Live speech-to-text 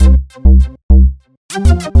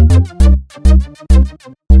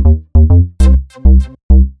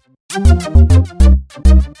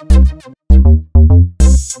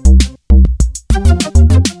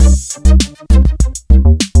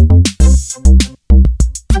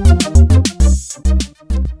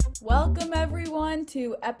Welcome everyone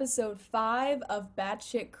to episode 5 of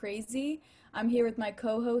Batshit Crazy. I'm here with my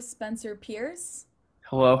co-host Spencer Pierce.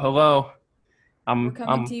 Hello, hello. We're I'm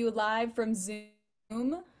coming to I'm you live from Zoom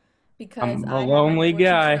because I'm a I have lonely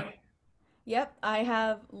guy. unfortunately, I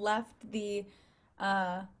have left the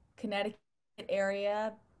uh, Connecticut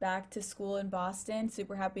area back to school in Boston.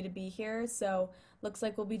 Super happy to be here. So looks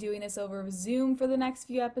like we'll be doing this over Zoom for the next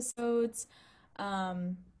few episodes,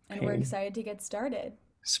 um, and we're Pain. excited to get started.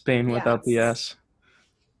 Spain Yeah, without the it's S.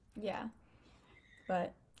 yeah,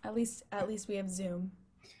 but at least we have Zoom.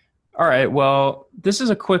 All right, well, this is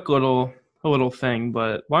a quick little thing,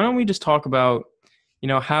 but why don't we just talk about,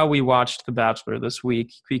 how we watched The Bachelor this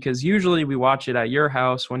week? Because usually we watch it at your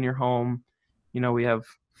house when you're home. We have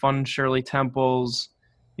fun Shirley Temples,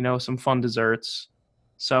 some fun desserts.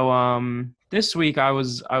 So this week I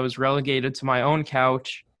was relegated to my own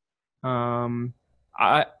couch. Um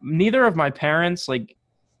I neither of my parents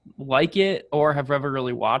like it or have ever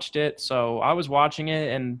really watched it. So I was watching it,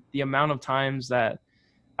 and the amount of times that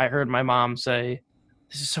I heard my mom say,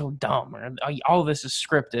 "This is so dumb," or "All this is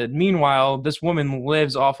scripted." Meanwhile, this woman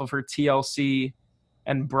lives off of her TLC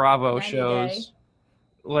and Bravo 90 Day. shows.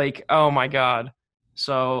 Like, oh my God.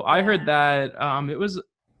 So I heard Yeah. that it was,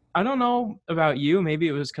 I don't know about you, maybe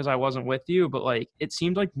it was because I wasn't with you, but like it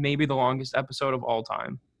seemed like maybe the longest episode of all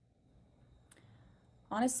time.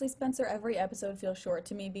 Honestly, Spencer, every episode feels short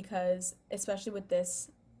to me because, especially with this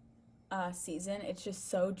season, it's just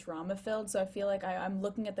so drama filled. So I feel like I'm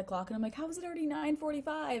looking at the clock and I'm like, how is it already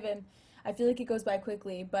 9:45? And I feel like it goes by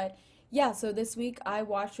quickly. But yeah, so this week I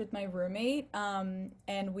watched with my roommate,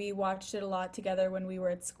 and we watched it a lot together when we were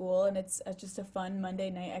at school, and it's just a fun Monday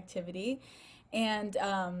night activity. And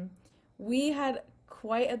we had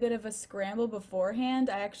quite a bit of a scramble beforehand.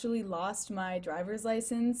 I actually lost my driver's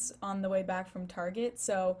license on the way back from Target,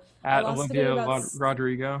 so I At lost it at Olivia about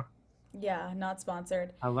Rodrigo. yeah, not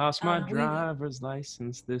sponsored. I lost my We driver's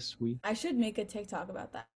license this week. I should make a TikTok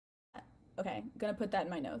about that. Okay, gonna put that in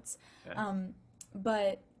my notes. Okay. Um,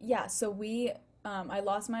 but yeah, so I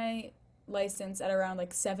lost my license at around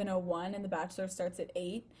like 7:01, and the bachelor starts at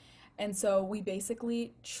 8. And so we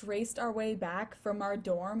basically traced our way back from our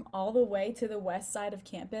dorm all the way to the west side of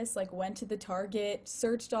campus, like went to the Target,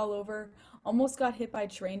 searched all over, almost got hit by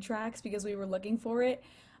train tracks because we were looking for it.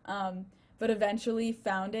 Um, but eventually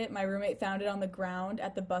found it. My roommate found it on the ground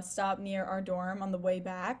at the bus stop near our dorm on the way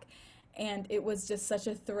back, and it was just such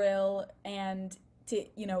a thrill. And to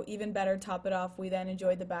even better top it off, we then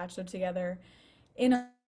enjoyed the bachelor together in our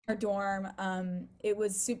dorm. It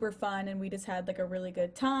was super fun, and we just had like a really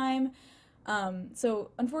good time.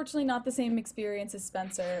 So unfortunately not the same experience as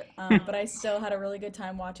Spencer, but I still had a really good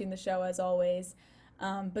time watching the show as always.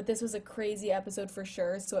 But this was a crazy episode for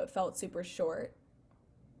sure, so it felt super short,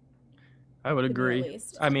 I would to me at agree.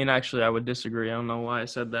 least. I mean, actually, I would disagree. I don't know why I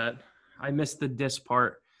said that. I missed the diss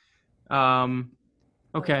part. Um,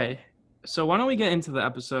 Okay. okay, so why don't we get into the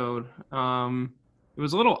episode? It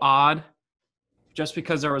was a little odd, just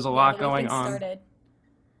because there was a Yeah, the lot way going things on. started.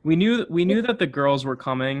 We knew With that the girls were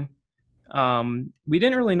coming. We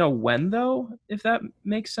didn't really know when, though, if that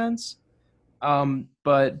makes sense. But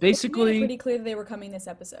They made it basically, pretty clear that they were coming this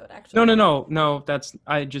episode, no, no, actually. no, no. That's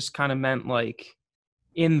I just kind of meant like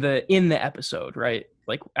in the episode, right?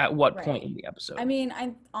 Like at what point Right. in the I episode? mean,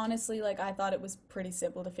 I honestly, like, I thought it was pretty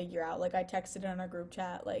simple to figure out. Like, I texted it on our group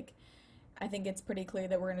chat. Like, I think it's pretty clear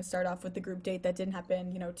that we're going to start off with the group date that didn't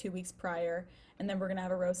happen, 2 weeks prior, and then we're going to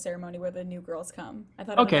have a rose ceremony where the new girls come. I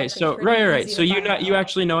thought it was Okay, actually so pretty right. easy So to you find know you out.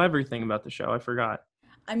 actually know everything about the show. I forgot.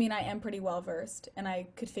 I mean, I am pretty well versed, and I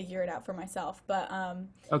could figure it out for myself. But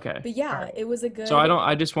Okay, but all yeah, right. it was a So I good. don't.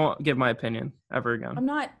 I just won't give my opinion ever again. I'm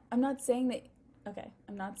not saying that. Okay,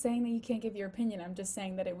 I'm not saying that you can't give your opinion. I'm just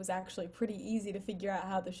saying that it was actually pretty easy to figure out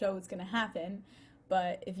how the show was going to happen.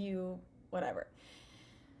 But if you, whatever.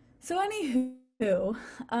 So anywho,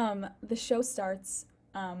 the show starts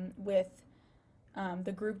with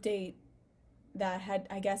the group date that had,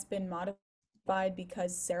 I guess, been modified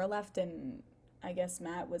because Sarah left, and I guess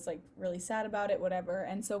Matt was like really sad about it, whatever.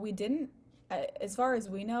 And so we didn't, as far as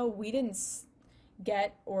we know, we didn't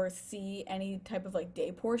get or see any type of like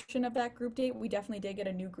day portion of that group date. We definitely did get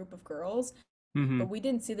a new group of girls, Mm-hmm. but we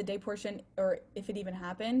didn't see the day portion or if it even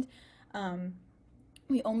happened. Um,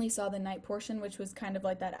 we only saw the night portion, which was kind of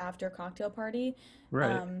like that after cocktail party,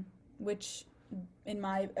 Right. which in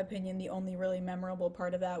my opinion, the only really memorable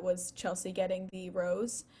part of that was Chelsea getting the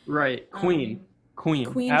rose. Right. Um, Queen.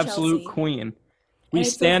 Queen Absolute Chelsea. queen. We And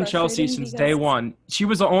it's so stand Chelsea frustrating since day because, one. She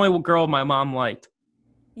was the only girl my mom liked.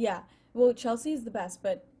 yeah, well, Chelsea is the best,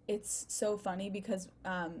 but it's so funny because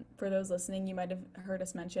for those listening, you might have heard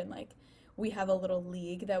us mention like we have a little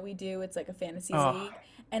league that we do. It's like a fantasy Oh, league,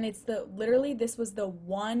 and it's the literally this was the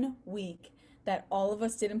one week that all of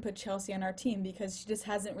us didn't put Chelsea on our team because she just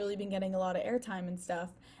hasn't really been getting a lot of airtime and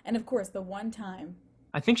stuff. And of course, the one time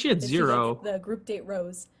I think she had that she gets zero. the group date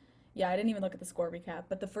rose. Yeah, I didn't even look at the score recap,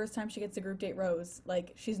 but the first time she gets the group date rose,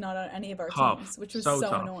 like she's not on any of our Tough. teams, which was So so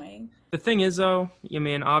tough. annoying. The thing is, though, I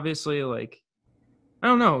mean, obviously, like, I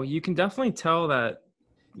don't know. You can definitely tell that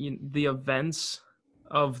the events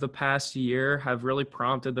of the past year have really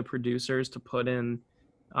prompted the producers to put in,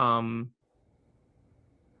 um,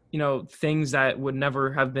 things that would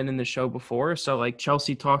never have been in the show before. So, like,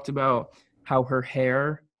 Chelsea talked about how her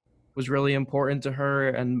hair was really important to her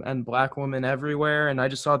and black women everywhere. And I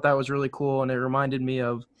just thought that was really cool. And it reminded me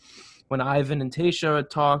of when Ivan and Tasha had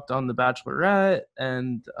talked on The Bachelorette.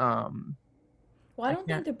 And Well, I I don't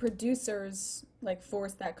can't, think the producers like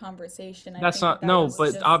forced that conversation. I that's think that not, that no, was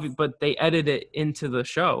but just, but they edited it into the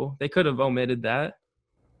show. They could have omitted that, yeah,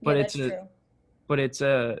 but that's true. it's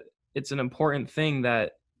a, it's an important thing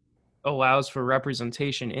that allows for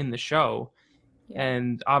representation in the show. Yeah.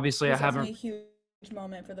 And It was definitely a huge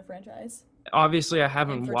moment for the franchise obviously I and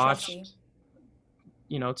haven't for Chelsea.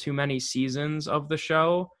 watched, too many seasons of the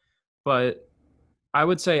show, but I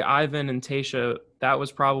would say Ivan and Tasha, that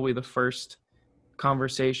was probably the first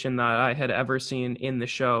conversation that I had ever seen in the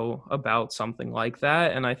show about something like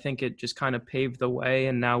that. And I think it just kind of paved the way.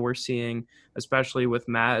 And now we're seeing, especially with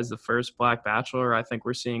Matt as the first Black Bachelor, I think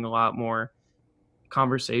we're seeing a lot more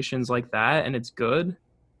conversations like that. And it's good,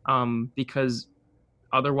 because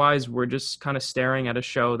otherwise we're just kind of staring at a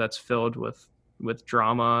show that's filled with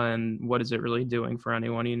drama, and what is it really doing for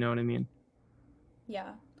anyone? You know what I mean? Yeah.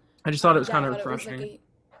 I just thought it was Yeah, I kind of thought it was like refreshing.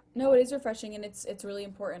 a no, it is refreshing and it's really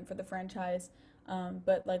important for the franchise.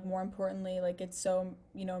 But like more importantly, like it's so,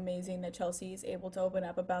 amazing that Chelsea is able to open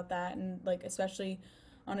up about that and like especially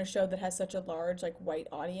on a show that has such a large like white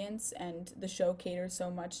audience and the show caters so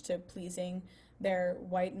much to pleasing their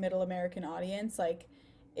white middle American audience. Like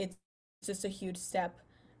it's just a huge step.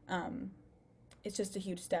 Um, it's just a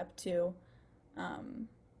huge step um,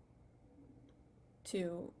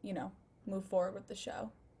 to move forward with the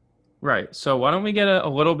show. Right. So why don't we get a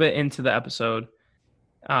little bit into the episode?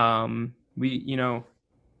 We,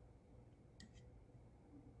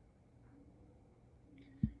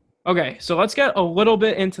 okay, so let's get a little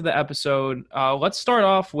bit into the episode. Let's start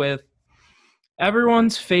off with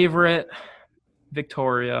everyone's favorite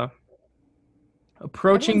Victoria Everyone's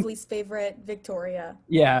approaching, least favorite, Victoria.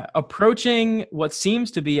 yeah, approaching what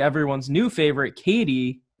seems to be everyone's new favorite,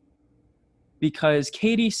 Katie, because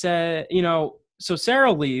Katie said, so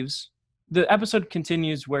Sarah leaves. The episode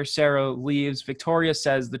continues where Sarah leaves. Victoria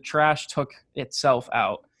says the trash took itself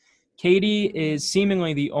out. Katie Hmm. is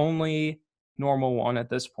seemingly the only normal one at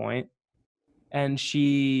this point, and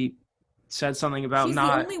she said something about She's the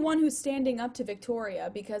not only one who's standing up to Victoria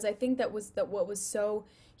because I think that what was so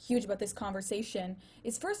huge about this conversation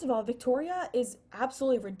is first of all Victoria is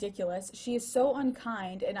absolutely ridiculous. She is so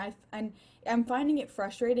unkind and I'm finding it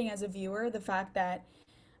frustrating as a viewer the fact that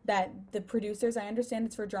the producers, I understand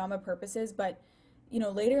it's for drama purposes, but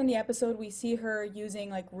later in the episode we see her using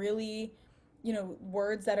like really,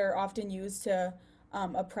 words that are often used to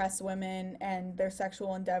oppress women and their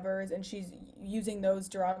sexual endeavors, and she's using those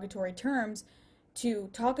derogatory terms to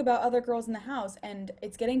talk about other girls in the house. And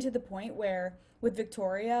it's getting to the point where with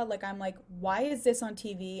Victoria, like I'm like, why is this on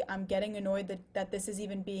TV? I'm getting annoyed that this is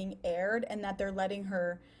even being aired and that they're letting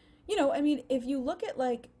her, I mean, if you look at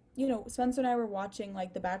like, Spencer and I were watching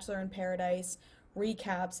like The Bachelor in Paradise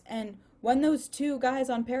recaps, and when those two guys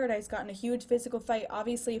on Paradise got in a huge physical fight,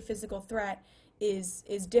 obviously a physical threat is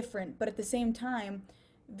different, but at the same time,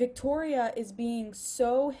 Victoria is being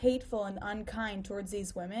so hateful and unkind towards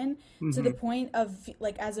these women to the Mhm. point of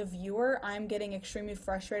like as a viewer, I'm getting extremely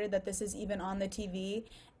frustrated that this is even on the TV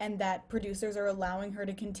and that producers are allowing her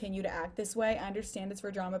to continue to act this way. I understand it's for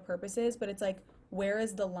drama purposes, but it's like where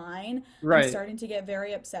is the line? I'm Right. starting to get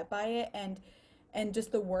very upset by it and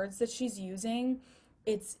just the words that she's using,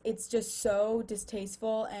 it's just so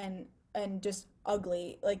distasteful and just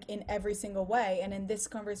ugly like in every single way. And in this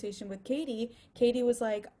conversation with Katie was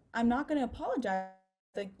like, I'm not going to apologize,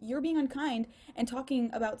 like you're being unkind and talking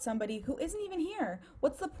about somebody who isn't even here.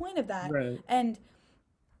 What's the point of that? Right. And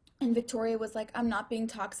Victoria was like, I'm not being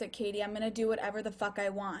toxic, Katie. I'm going to do whatever the fuck I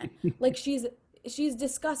want. Like she's she's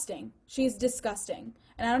disgusting. She's disgusting.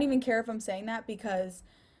 And I don't even care if I'm saying that because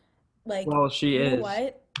like, Well, she you know is.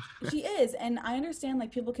 what? She is. And I understand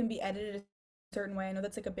like people can be edited a certain way. I know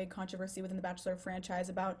that's like a big controversy within the Bachelor franchise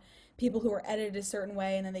about people who are edited a certain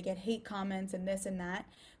way and then they get hate comments and this and that.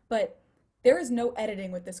 But there is no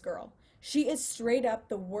editing with this girl. She is straight up,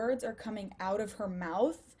 the words are coming out of her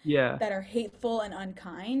mouth Yeah, that are hateful and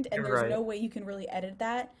unkind, and you're there's right. no way you can really edit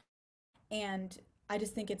that. And I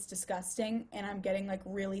just think it's disgusting and I'm getting like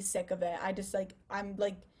really sick of it. I'm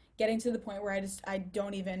like getting to the point where I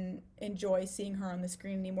don't even enjoy seeing her on the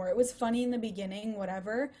screen anymore. It was funny in the beginning,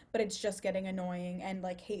 whatever, but it's just getting annoying and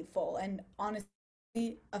like hateful and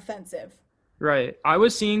honestly offensive. Right. I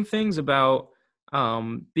was seeing things about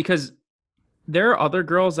because there are other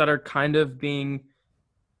girls that are kind of being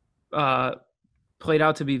uh played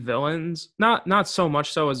out to be villains. Not so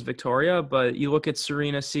much so as Victoria, but you look at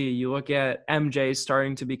Serena C, you look at MJ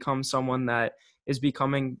starting to become someone that is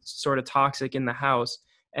becoming sort of toxic in the house.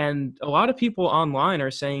 And a lot of people online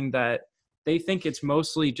are saying that they think it's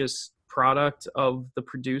mostly just product of the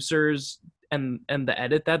producers and the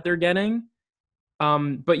edit that they're getting.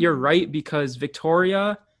 But you're Hmm. right because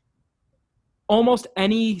Victoria, almost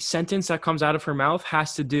any sentence that comes out of her mouth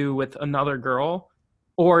has to do with another girl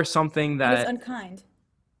or something And it's that unkind.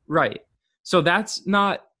 right. So that's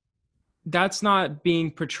not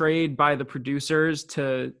being portrayed by the producers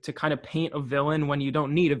to kind of paint a villain when you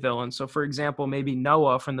don't need a villain. So for example, maybe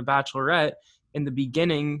Noah from The Bachelorette in the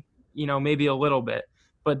beginning, maybe a little bit.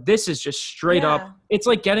 But this is just straight up, Yeah. it's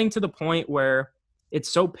like getting to the point where it's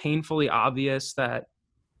so painfully obvious that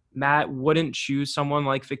Matt wouldn't choose someone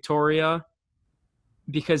like Victoria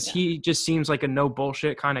because Yeah. he just seems like a no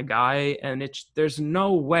bullshit kind of guy, and there's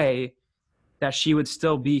no way that she would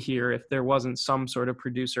still be here if there wasn't some sort of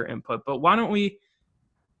producer input. But why don't we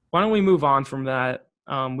move on from that?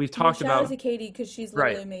 We've Well, talked shout out about to Katie because she's right.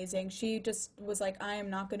 literally amazing. She just was like, I am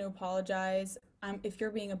not going to apologize. If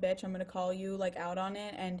you're being a bitch, I'm going to call you like out on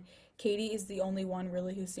it. And Katie is the only one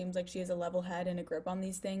really who seems like she has a level head and a grip on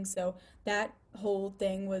these things. So that whole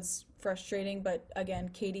thing was frustrating. But again,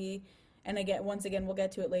 Katie, and again, once again, we'll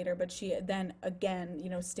get to it later, but she then again,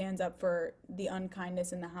 stands up for the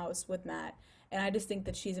unkindness in the house with Matt. And I just think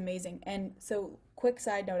that she's amazing. And so, quick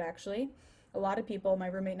side note actually, a lot of people, my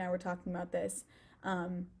roommate and I were talking about this.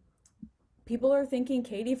 Um, People are thinking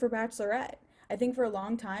Katie for Bachelorette. I think for a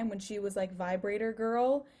long time when she was like Vibrator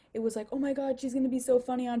Girl, it was like, oh my God, she's gonna be so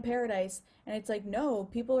funny on Paradise. And it's like, no,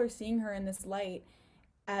 people are seeing her in this light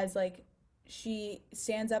as like she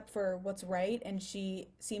stands up for what's right and she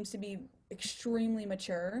seems to be extremely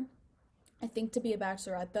mature. I think to be a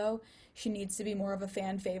bachelorette though, she needs to be more of a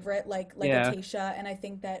fan favorite, like a Yeah, Tasha. And I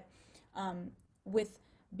think that with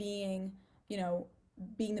being, you know,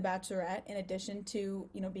 being the bachelorette, in addition to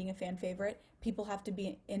being a fan favorite, people have to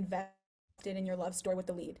be invested in your love story with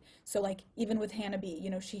the lead. So like even with Hannah B,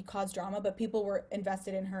 she caused drama, but people were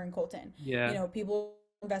invested in her and Colton. yeah. People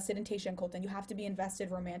invested in Tasha and Colton. You have to be invested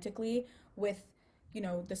romantically with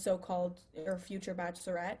the so-called or future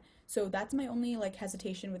bachelorette. So that's my only like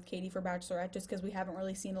hesitation with Katie for bachelorette, just because we haven't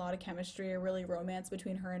really seen a lot of chemistry or really romance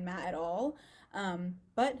between her and Matt at all.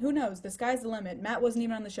 But who knows? The sky's the limit. Matt wasn't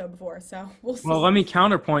even on the show before, so we'll Well, see. let me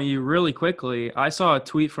counterpoint you really quickly. I saw a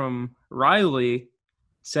tweet from Riley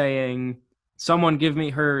saying, "Someone give me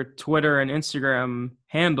her Twitter and Instagram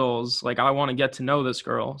handles. Like, I want to get to know this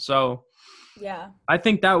girl." So Yeah. I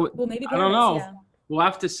think that would. Well, maybe I don't Paradise. know. Yeah. We'll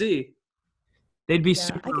have to see. They'd be Yeah. I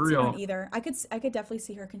super could see her on real. either. I could definitely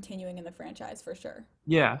see her continuing in the franchise for sure.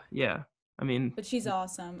 Yeah, yeah. I mean, But she's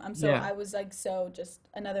awesome. yeah. I was like so just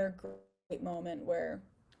another great moment where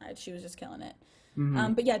she was just killing it.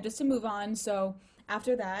 Hmm. But yeah, just to move on. So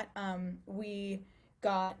after that, we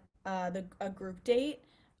got the a group date,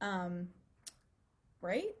 um,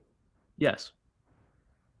 right? Yes.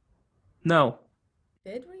 No.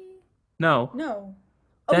 Did we? No. No.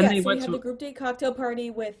 Oh Then yeah, they so we went had the to group date cocktail party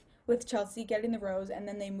with Chelsea getting the rose, and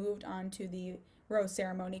then they moved on to the rose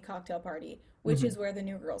ceremony cocktail party, which mhm, is where the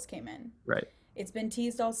new girls came in. right. It's been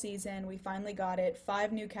teased all season. We finally got it.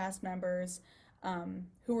 Five new cast members,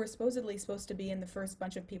 who were supposedly supposed to be in the first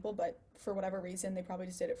bunch of people, but for whatever reason, they probably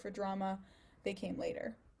just did it for drama. They came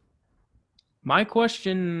later. My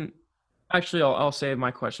question, actually, I'll save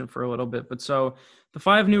my question for a little bit. But so the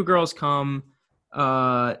five new girls come.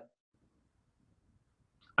 Uh,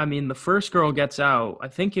 I mean, the first girl gets out. I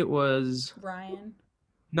think it was Ryan.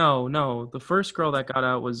 no, no. The first girl that got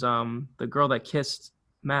out was the girl that kissed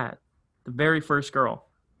Matt, the very first girl,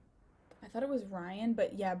 I thought it was Ryan,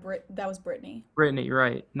 but yeah, that was Brittany. Brittany.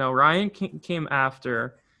 Right? No, Ryan came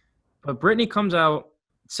after, but Brittany comes out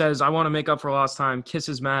says, "I want to make up for lost time,"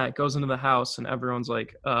 kisses Matt, goes into the house, and everyone's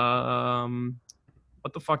like,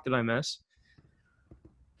 what the fuck did I miss?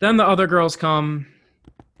 Then the other girls come,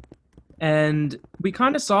 and we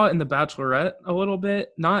kind of saw it in The Bachelorette a little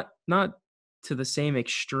bit, not to the same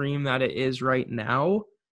extreme that it is right now,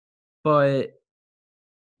 but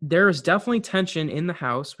there is definitely tension in the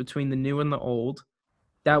house between the new and the old.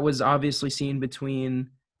 That was obviously seen between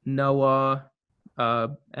Noah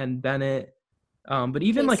and Bennett. But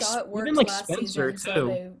They saw it even worked like last Spencer season, so too.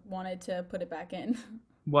 they wanted to put it back in.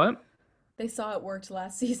 What? They saw it worked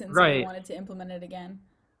last season, so they Right, wanted to implement it again.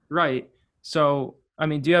 right. So, I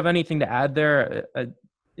mean, do you have anything to add there?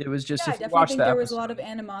 It was Yeah, just I if you definitely watch think the there was a lot of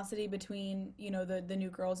episode. animosity between, the new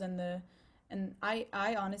girls and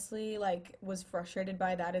I honestly like was frustrated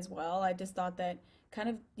by that as well. I just thought that kind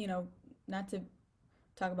of, not to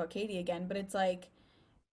talk about Katie again, but it's like,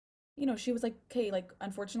 she was like, "Okay, like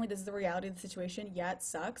unfortunately this is the reality of the situation. Yeah, it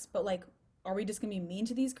sucks, but like are we just gonna be mean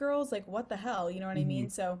to these girls? Like what the hell?" You know what I Hmm. mean?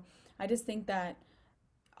 So I just think that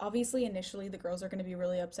obviously initially the girls are going to be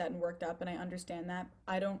really upset and worked up, and I understand that.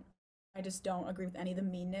 I just don't agree with any of the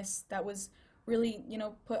meanness that was really,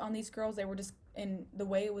 put on these girls. They were just in the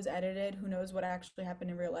way it was edited, who knows what actually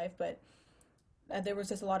happened in real life, but there was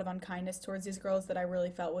just a lot of unkindness towards these girls that I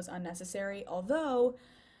really felt was unnecessary. Although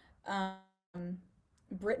um,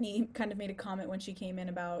 Brittany kind of made a comment when she came in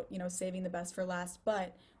about, saving the best for last,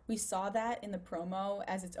 but we saw that in the promo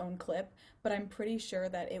as its own clip, but I'm pretty sure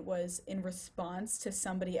that it was in response to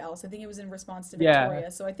somebody else. I think it was in response to Yeah,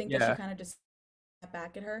 Victoria. So I think that she yeah. kind of just got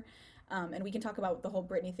back at her. And we can talk about the whole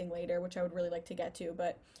Brittany thing later, which I would really like to get to.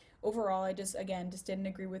 But overall, I just, again, just didn't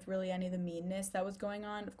agree with really any of the meanness that was going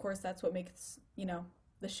on. Of course, that's what makes,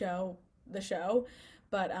 the show the show.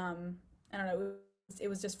 But I don't know, it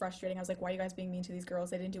was just frustrating. I was like, why are you guys being mean to these girls?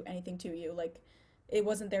 They didn't do anything to you. Like, it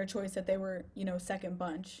wasn't their choice that they were, second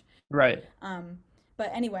bunch. Right. Um,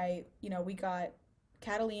 but anyway, we got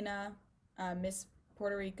Catalina, Miss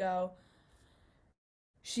Puerto Rico.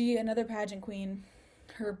 She, another pageant queen,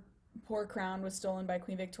 her poor crown was stolen by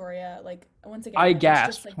Queen Victoria. Like, once again, I like, it's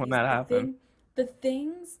just gasped like when that happened. the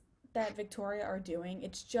things that Victoria are doing,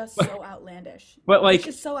 it's just so outlandish. But It's like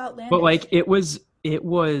just so but like outlandish. it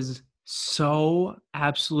was so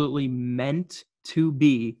absolutely meant to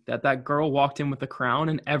be that that girl walked in with a crown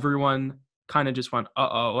and everyone kind of just went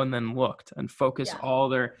uh-oh and then looked and focused Yeah, all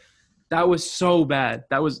their that was so bad.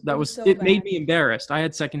 it was so It made bad. me embarrassed. I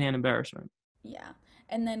had secondhand embarrassment. Yeah.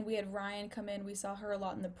 And then we had Ryan come in. We saw her a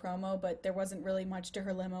lot in the promo, but there wasn't really much to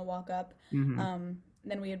her limo walk up. Hmm.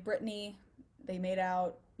 Then we had Brittany. They made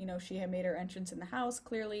out. She had made her entrance in the house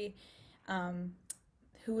clearly. Um,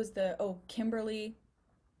 who was Kimberly,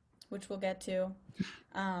 which we'll get to.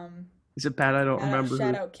 Um, Is it bad I don't remember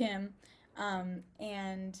shout who? out Kim. Um,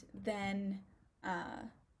 and then uh,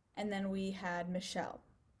 and then we had Michelle.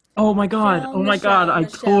 Oh my god. Michelle, Oh my god. Michelle, I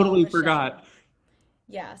Michelle, totally Michelle. forgot.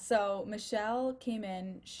 Yeah, so Michelle came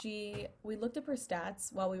in. We looked up her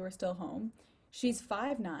stats while we were still home. She's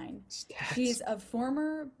 5'9". Stats. She's a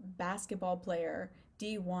former basketball player,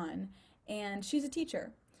 D1, and she's a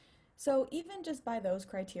teacher. So even just by those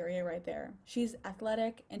criteria right there, she's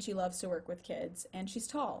athletic and she loves to work with kids and she's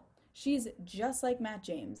tall. She's just like Matt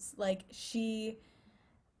James. Like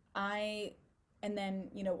I and then,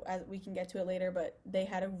 as we can get to it later, but they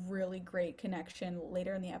had a really great connection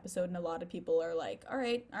later in the episode, and a lot of people are like, all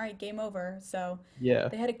right, game over. So Yeah.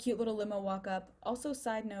 they had a cute little limo walk up. Also,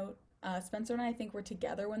 side note, Spencer and I think were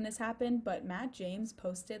together when this happened, but Matt James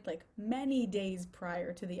posted like many days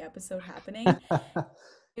prior to the episode happening.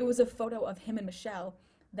 It was a photo of him and Michelle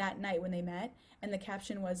that night when they met, and the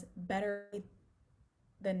caption was better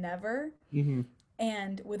than never Hmm.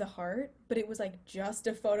 and with a heart, but it was like just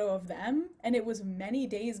a photo of them, and it was many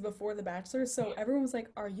days before The Bachelor, so everyone was like,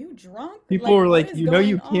 "Are you drunk? People Like, were what like, is you know,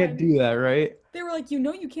 you going can't on?" do that, right? They were like,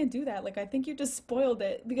 you can't do that. Like, I think you just spoiled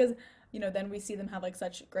it because, then we see them have like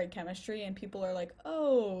such great chemistry, and people are like,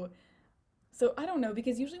 "Oh." So I don't know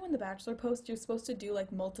because usually when The Bachelor posts, you're supposed to do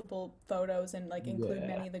like multiple photos and like include Yeah.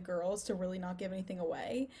 many of the girls to really not give anything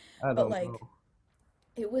away. I But don't like know.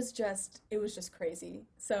 it was just crazy.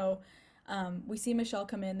 So we see Michelle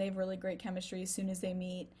come in. They have really great chemistry as soon as they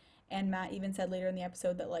meet. And Matt even said later in the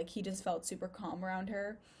episode that like he just felt super calm around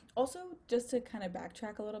her. Also, just to kind of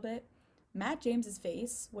backtrack a little bit, Matt James's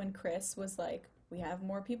face when Chris was like, "We have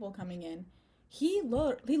more people coming in." He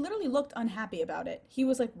literally looked unhappy about it. He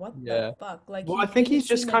was like, "What the Yeah. fuck?" Like Well, he didn't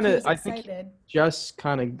seem like he was I think he's excited. just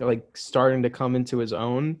kind of like starting to come into his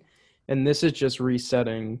own, and this is just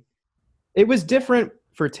resetting. It was different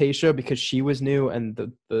for Tasha because she was new and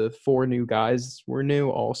the four new guys were new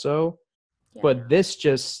also, Yeah. but this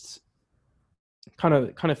just kind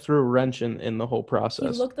of threw a wrench in the whole He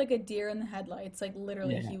process. looked like a deer in the headlights. Like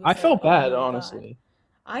literally, Yeah, he I was like, felt "Oh bad, my God." honestly.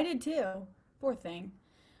 I did too. Poor thing.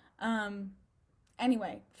 Um,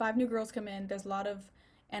 anyway, five new girls come in. There's a lot of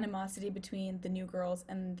animosity between the new girls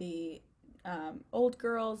and the old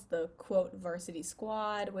girls, the quote varsity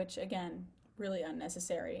squad, which again, really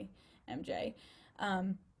unnecessary, MJ.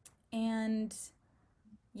 Um, and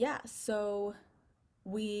yeah, so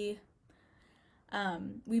we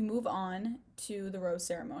we move on to the rose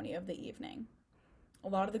ceremony of the evening. A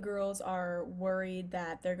lot of the girls are worried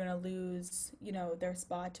that they're gonna lose, their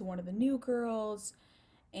spot to one of the new girls,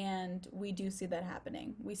 and we do see that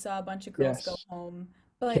happening. We saw a bunch of girls go Yes, home,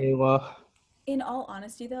 but Kayla. in all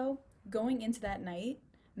honesty, though, going into that night,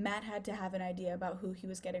 Matt had to have an idea about who he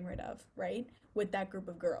was getting rid of, right? With that group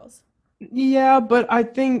of girls. Yeah, but I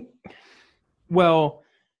think, well,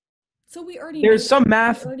 So we already knew there's some that.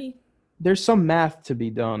 We math. already, There's some math to be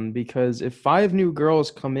done because if five new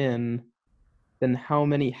girls come in, then how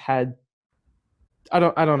many had? I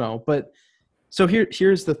don't know. But so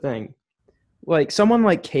here's the thing. Like someone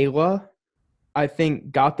like Kayla, I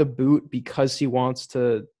think got the boot because he wants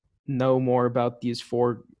to know more about these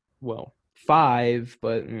four, well, five,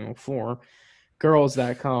 but four girls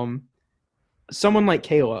that come. Someone like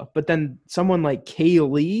Kayla, but then someone like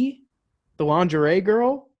Kaylee, the lingerie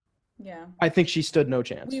girl, yeah, I think she stood no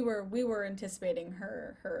chance. we were anticipating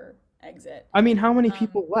her exit. I mean, how many Um,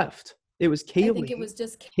 people left? It was I think it Kaylee, was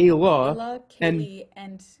just Kayla, Kayla, and Kaylee,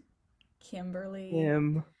 and Kimberly.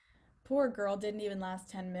 him. Poor girl didn't even last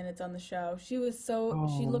 10 minutes on the show. She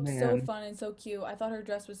Oh looked so man. fun and so cute. I thought her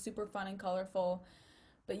dress was super fun and colorful.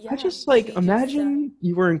 But I yeah, just like she just imagine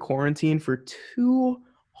you were in quarantine for 2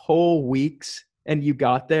 whole weeks and you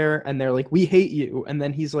got there and they're like, "We hate you," and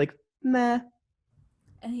then he's like, "Nah."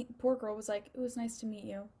 poor girl was like, "It was nice to meet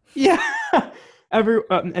you." Yeah.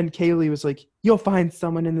 And Kaylee was like, "You'll find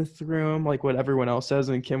someone in this room," like what everyone else says,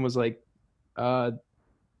 and Kim was like,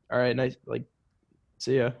 all right, nice, like,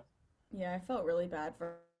 see ya." Yeah, I felt really bad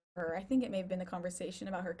for her. I think it may have been the conversation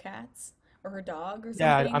about her cats or her dog or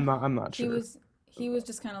Yeah, something. I'm not He sure. was he was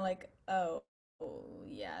just kind of like, "Oh,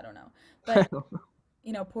 yeah, I don't know." But,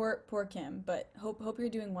 poor Kim, but hope you're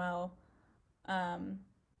doing well.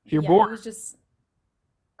 If But you're yeah, it bored, was just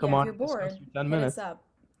yeah, come if on, you're discuss bored, for 10 hit us minutes. up.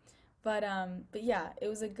 But yeah, it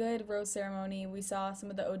was a good rose ceremony. We saw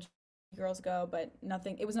some of the OG girls go, but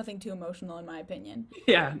it was nothing too emotional in my opinion.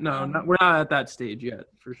 Yeah, no, Um, we're not at that stage yet,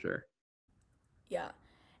 for sure. yeah.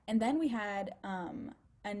 And then we had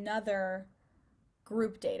another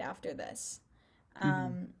group date after this,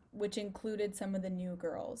 Mhm. which included some of the new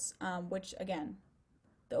girls, which again,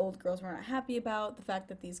 the old girls were not happy about the fact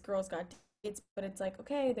that these girls got dates, but it's like,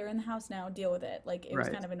 okay, they're in the house now, deal with it. Like, it was Right.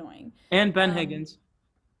 kind of annoying. And Ben Um, Higgins.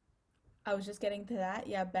 I was just getting to that.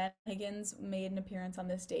 Yeah, Ben Higgins made an appearance on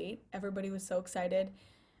this date. Everybody was so excited.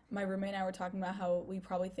 My roommate and I were talking about how we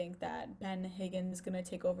probably think that Ben Higgins is going to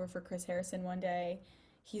take over for Chris Harrison one day.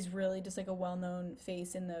 He's really just like a well known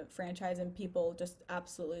face in the franchise, and people just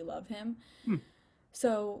absolutely love him. Hmm.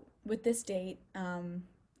 So, with this date,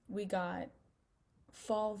 we got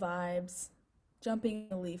fall vibes, jumping in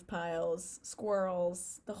the leaf piles,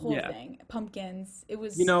 squirrels, the whole Yeah. thing, pumpkins.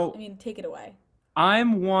 You I know, mean, take it away.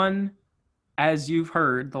 I'm one, as you've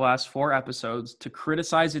heard the last 4 episodes, to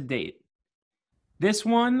criticize a date. This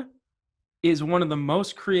one is one of the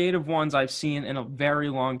most creative ones I've seen in a very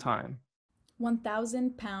long time.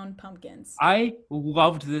 1,000 pound pumpkins. I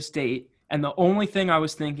loved this date, and the only thing I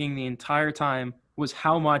was thinking the entire time was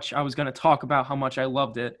how much I was going to talk about how much I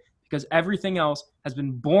loved it because everything else has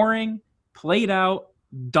been boring, played out,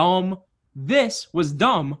 dumb. This was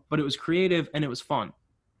dumb, but it was creative and it was fun.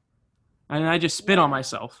 And I just spit on Yeah.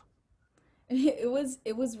 myself. It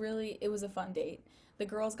was a fun date. The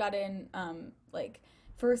girls got in, like,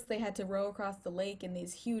 first they had to row across the lake in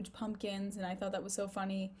these huge pumpkins, and I thought that was so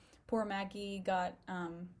funny. Poor Maggie got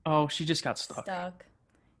Oh, she just got stuck. stuck.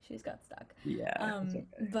 She just got stuck. Yeah, it's okay.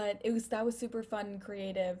 But that was super fun and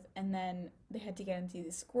creative, and then they had to get into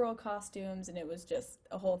these squirrel costumes, and it was just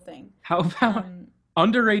a whole thing. How about Um,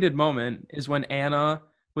 underrated moment is when Anna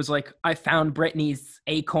was like, I found Brittany's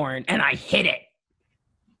acorn and I hid it.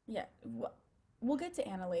 yeah, we'll get to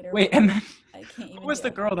Anna later, Wait, but and then I can't who even was the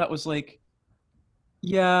deal. girl that was like,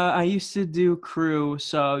 yeah, I used to do crew,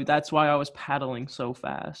 so that's why I was paddling so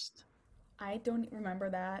fast. I don't remember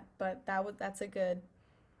that, but that's a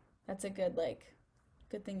good like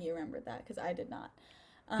good thing you remembered that because I did not.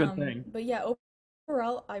 Good thing. But yeah,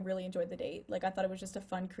 overall, I really enjoyed the date. Like, I thought it was just a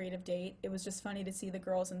fun, creative date. It was just funny to see the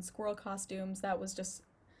girls in squirrel costumes. That was just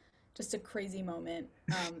just a crazy moment.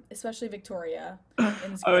 Especially Victoria in the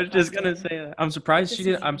I squirrel was just gonna costume. say that. It just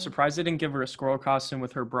seems I'm unique. surprised they didn't give her a squirrel costume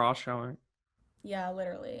with her bra showing. Yeah,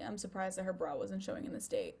 literally. I'm surprised that her bra wasn't showing in the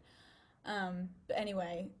state. But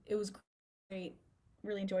anyway, it was great.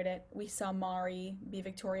 Really enjoyed it. We saw Mari be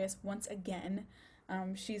victorious once again.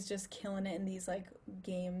 She's just killing it in these like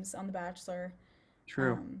games on The Bachelor.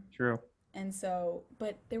 True, Um, true. and so,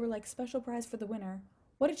 but they were like special prize for the winner.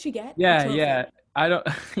 What did she get? A Yeah, trophy. yeah. I don't.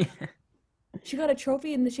 She got a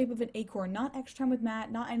trophy in the shape of an acorn, not extra time with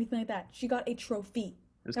Matt, not anything like that. She got a trophy.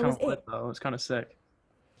 It was That kind was of lit it. though. It was kind of sick.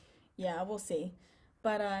 Yeah, we'll see.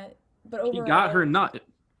 But uh, but She got her overall, nut.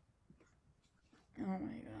 oh my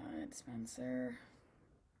God, Spencer.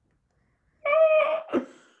 Ah!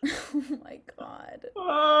 Oh my God.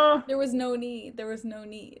 Ah! There was no need. There was no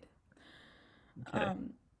need. Okay.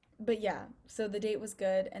 Um, but yeah, so the date was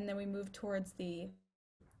good, and then we moved towards the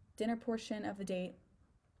dinner portion of the date,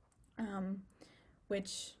 um,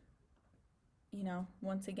 which,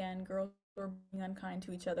 once again, girls were being unkind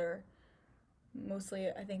to each other. Mostly,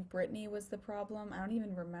 I think Brittany was the problem. I don't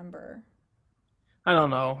even remember. I don't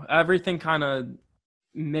know. Everything kind of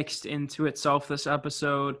mixed into itself this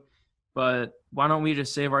episode, but why don't we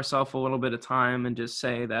just save ourselves a little bit of time and just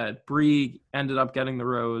say that Bree ended up getting the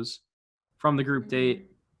rose from the group Hmm. date.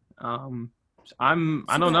 Um, I Super don't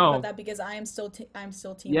happy about know. that because I'm still Team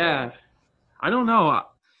Yeah, Bree. I don't know.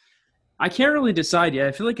 I can't really decide yet.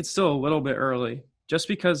 I feel like it's still a little bit early, just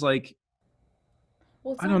because like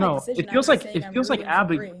Well, it's I not don't my know. decision. I'm just saying I'm rooting for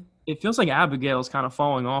Bree. It feels like Abigail's kind of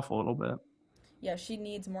falling off a little bit. Yeah, she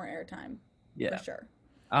needs more airtime for Yeah. sure.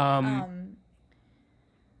 Um. Um,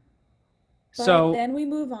 but So. then we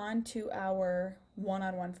move on to our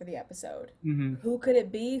one-on-one for the episode. Mhm. Who could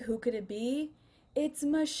it be? Who could it be? It's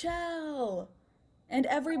Michelle. And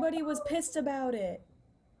everybody was pissed about it.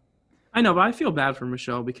 I know, but I feel bad for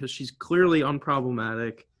Michelle because she's clearly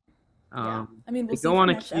unproblematic. Yeah. I mean, They we'll see go for on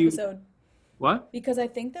a next cute episode what? because I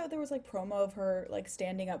think that there was like promo of her like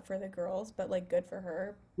standing up for the girls, but like good for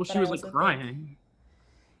her. Well, But she I was like also think, crying,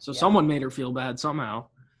 so yeah. someone made her feel bad somehow.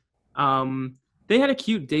 Um, they had a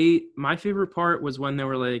cute date. My favorite part was when they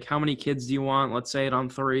were like, "How many kids do you want? Let's say it on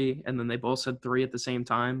three," and then they both said three at the same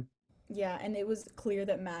time. Yeah, and it was clear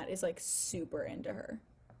that Matt is like super into her.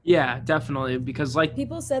 Yeah, definitely, because like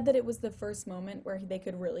People said that it was the first moment where they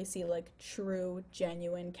could really see like true,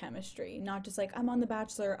 genuine chemistry, not just like I'm on The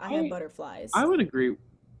Bachelor, I have I butterflies. I would agree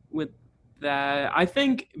with that. I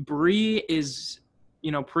think Bree is,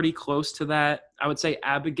 pretty close to that. I would say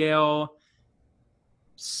Abigail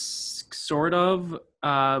sort of,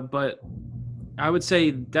 but I would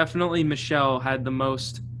say definitely Michelle had the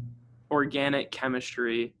most organic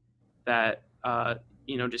chemistry that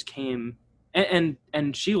just came, and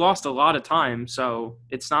she lost a lot of time, so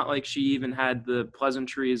it's not like she even had the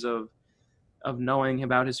pleasantries of knowing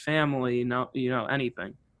about his family, no,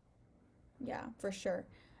 anything. Yeah, for sure.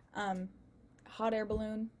 Um, Hot air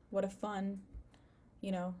balloon, what a fun,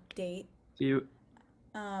 date. Do you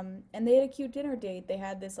And they had a cute dinner date. They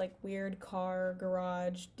had this like weird car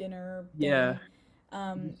garage dinner Yeah.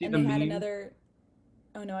 thing. Did you see And the they had meme? another,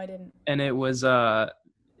 oh no, I didn't. And it was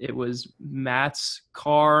Matt's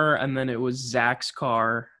car, and then it was Zach's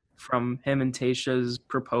car from him and Tasha's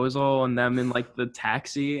proposal, and them in like the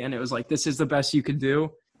taxi, and it was like, this is the best you could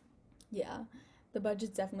do. Yeah, the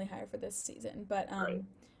budget's definitely higher for this season, but Right.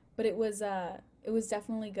 it was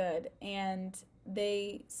definitely good, and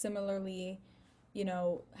they similarly,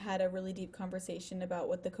 had a really deep conversation about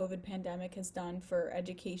what the COVID pandemic has done for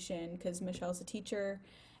education because Michelle's a teacher,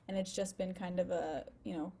 and it's just been kind of a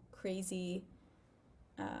crazy.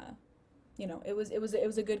 Uh, it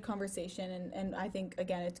was a good conversation, and I think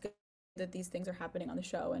again it's good that these things are happening on the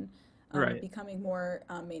show and Right. becoming more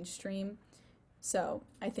mainstream. So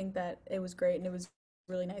I think that it was great, and it was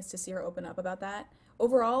really nice to see her open up about that.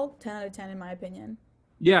 Overall, 10 out of 10 in my opinion.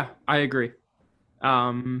 Yeah, I agree.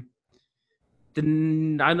 Um, I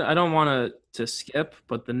don't want to skip,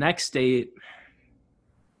 but the next date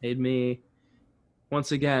made me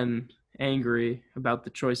once again angry about the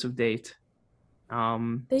choice of date. They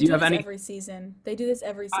Do you do have this any? every season. They do this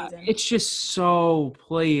every season. It's just so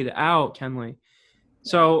played out, Kenley. Yeah.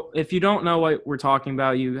 So if you don't know what we're talking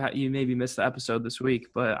about, you maybe missed the episode this week,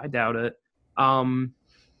 but I doubt it. Um,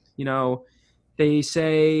 you know, they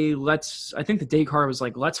say let's. I think the date card was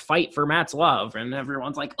like, let's fight for Matt's love, and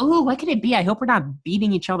everyone's like, oh, what could it be? I hope we're not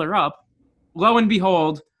beating each other up. Lo and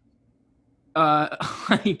behold, uh,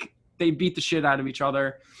 like they beat the shit out of each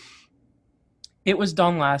other. It was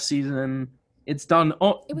done last season. It's done.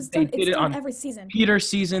 Oh, It was they done. did It's it done on every season. Peter's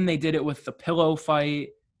season. They did it with the pillow fight.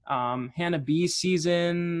 Hannah B's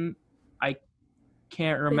season. I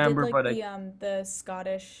can't They did remember, like but the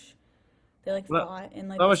Scottish. They like that, fought in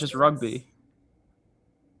like that the was just States. rugby.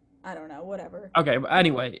 I don't know, whatever. Okay, but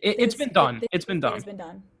anyway, it's been done. It's This been date done. has been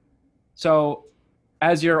done. So,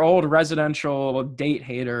 as your old residential date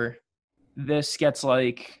hater, this gets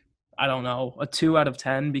like, I don't know, a 2 out of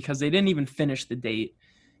 10 because they didn't even finish the date.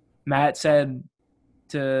 Matt said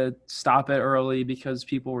to stop it early because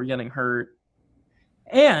people were getting hurt.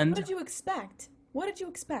 What And did you expect? What did you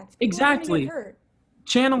expect? People are gonna get exactly, hurt.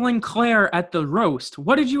 channeling Claire at the roast.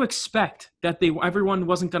 What did you expect? That everyone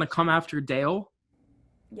wasn't going to come after Dale?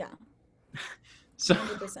 Yeah, So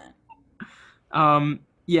 100%.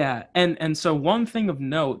 yeah, and so one thing of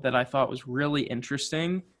note that I thought was really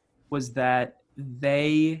interesting was that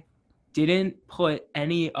they didn't put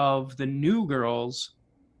any of the new girls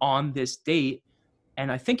on this date,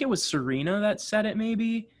 and I think it was Serena that said it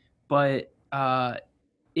maybe, but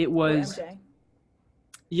it Or was, MJ.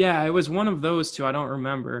 yeah, it was one of those two, I don't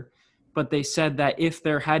remember. But they said that if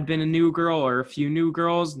there had been a new girl or a few new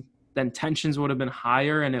girls, then tensions would have been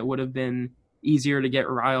higher and it would have been easier to get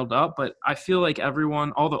riled up. But I feel like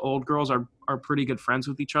everyone, all the old girls are pretty good friends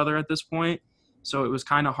with each other at this point. So it was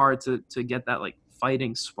kind of hard to get that like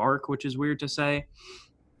fighting spark, which is weird to say.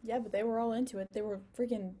 Yeah, but they were all into it. They were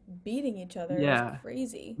freaking beating each other. It was Yeah.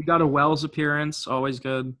 crazy. We got a Wells appearance, always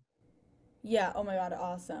good. Yeah, oh my God,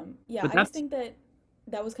 awesome. Yeah, But I just that's, think that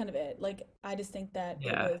that was kind of it. Like, I just think that it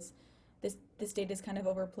yeah. was this date is kind of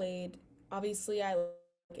overplayed. Obviously, I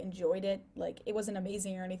like enjoyed it. Like, it wasn't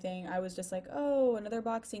amazing or anything. I was just like, oh, another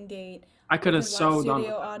boxing date I could with a have live so done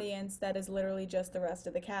studio with that. audience that is literally just the rest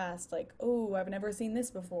of the cast. Like, oh, I've never seen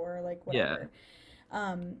this before. Like, Yeah. whatever.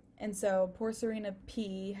 And so poor Serena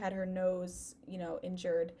P had her nose,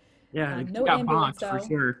 injured. Yeah. She No got ambulance bonked for though.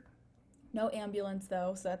 sure. No ambulance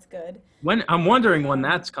though, so that's good. When I'm wondering when Um,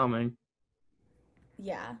 that's coming.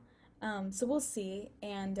 yeah. So we'll see.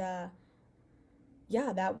 And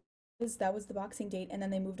yeah, that was the boxing date, and then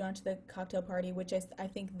they moved on to the cocktail party, which is I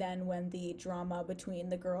think then when the drama between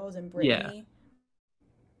the girls and Yeah. Brittany,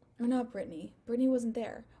 or not Brittany, Brittany wasn't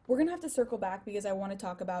there. We're gonna have to circle back because I want to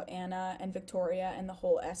talk about Anna and Victoria and the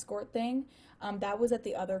whole escort thing. That was at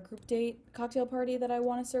the other group date cocktail party that I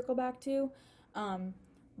want to circle back to. Um,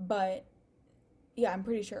 but yeah, I'm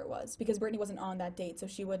pretty sure it was because Brittany wasn't on that date, so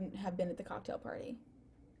she wouldn't have been at the cocktail party.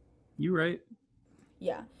 You right.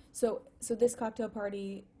 Yeah. So this cocktail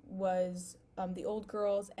party was the old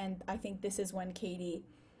girls, and I think this is when Katie,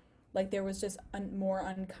 like, there was just more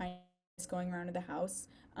unkindness going around in the house.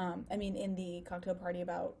 I mean, in the cocktail party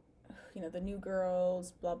about, the new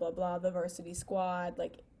girls, blah blah blah, the varsity squad,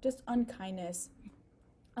 like just unkindness.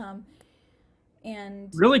 Um,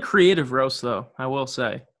 and Really creative roast, though, I will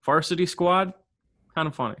say. Varsity Squad, kind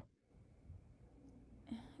of funny.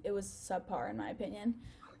 it was subpar in my opinion.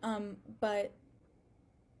 But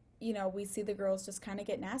we see the girls just kind of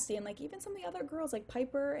get nasty, and like even some of the other girls, like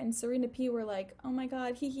Piper and Serena P, were like, "Oh my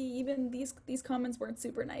God, hee hee." Even these comments weren't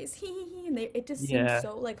super nice, hee hee hee, and it just seemed Yeah,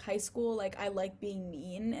 so like high school. Like I like being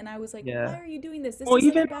mean, and I was like, yeah. "Why are you doing this? This Well, is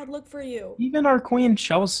such a even bad look for you." even our queen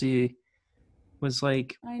Chelsea was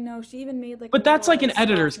like, I know she even made like a but that's little like like an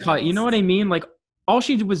editor's soft cut. You know what nose. I mean? Like, all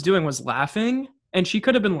she was doing was laughing, and she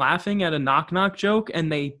could have been laughing at a knock knock joke,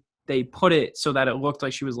 and they put it so that it looked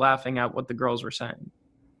like she was laughing at what the girls were saying.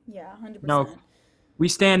 Yeah, one hundred No, percent. we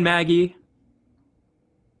stand Maggie.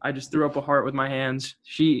 I just threw up a heart with my hands.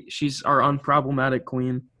 She's our unproblematic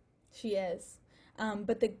queen. She is.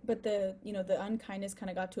 But the unkindness kind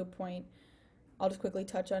of got to a point. I'll just quickly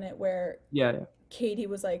touch on it where Yeah, yeah. Katie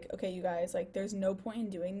was like, okay, you guys, like, there's no point in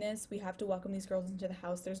doing this. We have to welcome these girls into the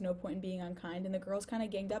house. There's no point in being unkind. And the girls kind of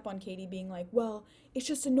ganged up on Katie, being like, well, it's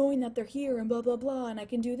just annoying that they're here and blah, blah, blah. And I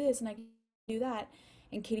can do this and I can do that.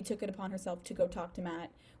 And Katie took it upon herself to go talk to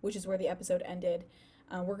Matt, which is where the episode ended.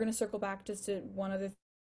 We're going to circle back just to one other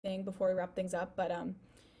thing before we wrap things up. But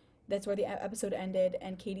that's where the episode ended.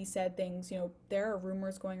 And Katie said things, there are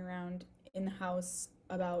rumors going around in the house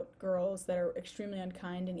about girls that are extremely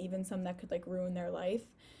unkind and even some that could like ruin their life,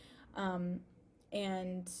 um,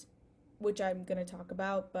 and which I'm gonna talk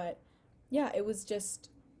about. But yeah, it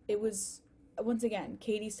was once again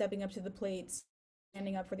Katie stepping up to the plate,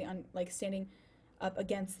 standing up for standing up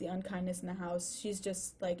against the unkindness in the house. She's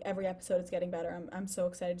just like every episode it's getting better. I'm so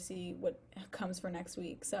excited to see what comes for next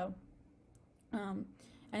week. So, um,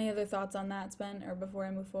 any other thoughts on that, Spen, or before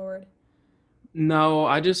I move forward? No,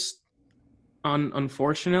 I just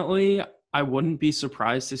unfortunately, I wouldn't be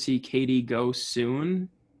surprised to see Katie go soon,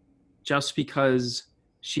 just because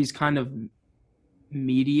she's kind of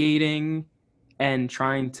mediating and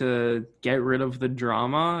trying to get rid of the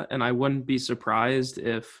drama. And I wouldn't be surprised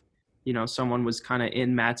if, someone was kind of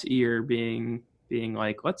in Matt's ear being being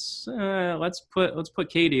like, let's put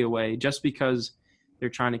Katie away just because they're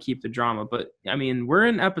trying to keep the drama. But I mean, we're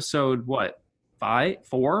in episode what,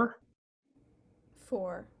 4,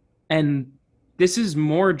 Four. and this is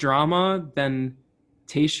more drama than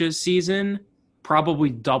Tayshia's season, probably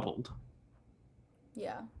doubled.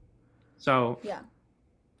 Yeah. So Yeah.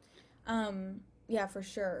 Yeah, for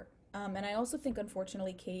sure. And I also think,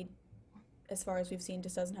 unfortunately, Kate, as far as we've seen,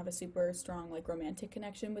 just doesn't have a super strong like romantic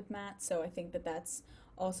connection with Matt. So I think that that's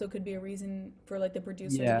also could be a reason for like the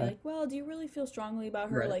producer to be yeah, like, well, do you really feel strongly about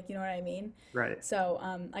her? right, Like, you know what I mean? right. So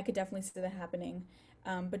I could definitely see that happening.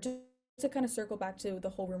 But just to kind of circle back to the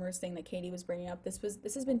whole rumors thing that Katie was bringing up, this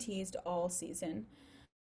has been teased all season,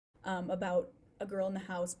 about a girl in the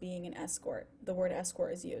house being an escort. The word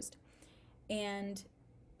escort is used, and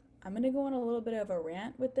I'm gonna go on a little bit of a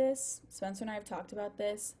rant with this. Spencer and I have talked about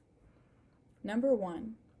this. Number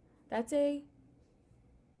one, that's a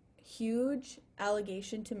huge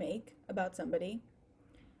allegation to make about somebody,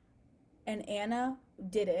 and Anna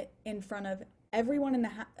did it in front of everyone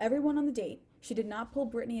everyone on the date. She did not pull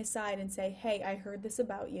Brittany aside and say, "Hey, I heard this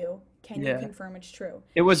about you. Can you Yeah, confirm it's true?"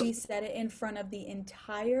 it was She said it in front of the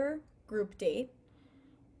entire group date,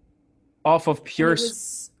 off of and pure it was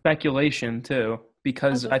speculation too,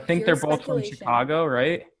 because off I of think pure they're both from speculation. Chicago,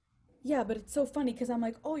 right? Yeah, but it's so funny because I'm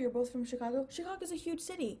like, "Oh, you're both from Chicago? Chicago's a huge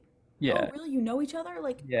city. Oh, Yeah, really? You know each other?"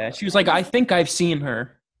 Like, yeah. She was and like, I just think I've seen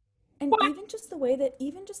her. and What? even just the way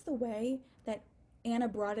that Anna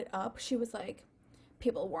brought it up, she was like,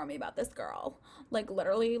 "People warn me about this girl. Like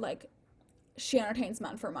literally, like she entertains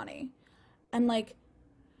men for money." And like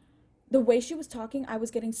the way she was talking, I was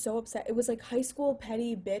getting so upset. It was like high school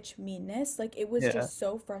petty bitch meanness. Like it was Yeah, just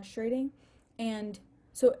so frustrating. And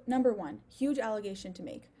so number 1, huge allegation to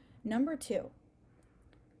make. Number 2,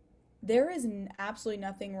 there is absolutely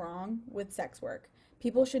nothing wrong with sex work.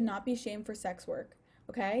 People should not be shamed for sex work.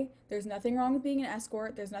 Okay? There's nothing wrong with being an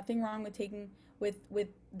escort. There's nothing wrong with taking with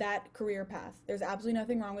that career path. There's absolutely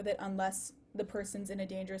nothing wrong with it unless the person's in a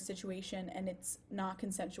dangerous situation and it's not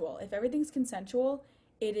consensual. If everything's consensual,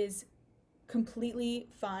 it is completely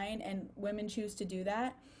fine and women choose to do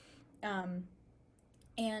that. Um,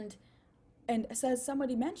 and and as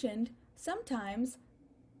somebody mentioned, sometimes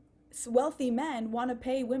wealthy men want to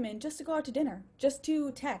pay women just to go out to dinner, just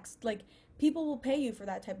to text. Like people will pay you for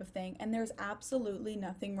that type of thing, and there's absolutely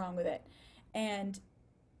nothing wrong with it. And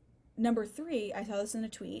number 3, I saw this in a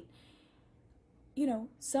tweet.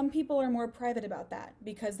 Some people are more private about that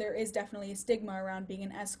because there is definitely a stigma around being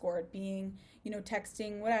an escort, being,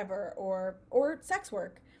 texting whatever or sex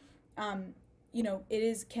work. Um, it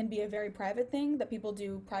is can be a very private thing that people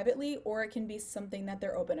do privately, or it can be something that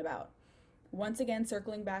they're open about. Once again,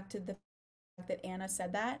 circling back to the fact that Anna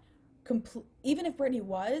said that, even if Brittany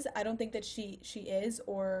was, I don't think that she is,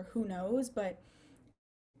 or who knows, but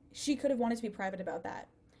she could have wanted to be private about that.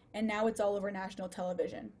 And now it's all over national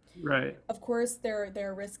television. right. Of course, there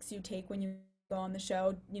are risks you take when you go on the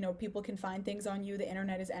show. People can find things on you. The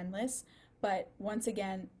internet is endless. But once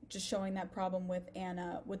again, just showing that problem with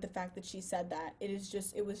Anna, with the fact that she said that,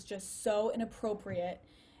 it was just so inappropriate,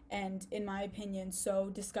 and in my opinion, so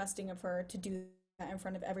disgusting of her to do that in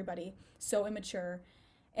front of everybody. So immature.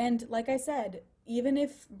 And like I said, even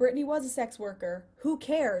if Brittany was a sex worker, who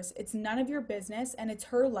cares? It's none of your business and it's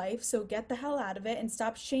her life, so get the hell out of it and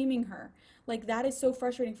stop shaming her. Like, that is so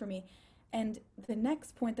frustrating for me. And the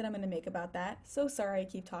next point that I'm going to make about that, so sorry I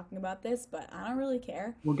keep talking about this, but I don't really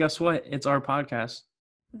care. Well, guess what? It's our podcast.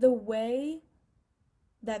 The way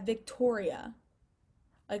that Victoria,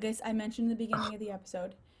 I guess I mentioned in the beginning of the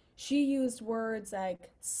episode, she used words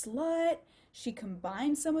like slut, she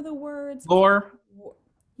combined some of the words. Lore.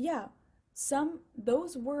 Yeah,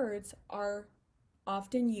 those words are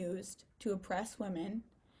often used to oppress women,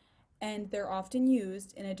 and they're often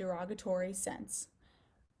used in a derogatory sense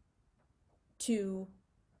to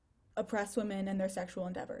oppress women and their sexual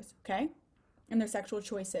endeavors, okay? And their sexual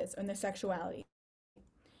choices and their sexuality.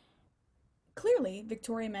 Clearly,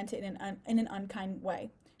 Victoria meant it in an unkind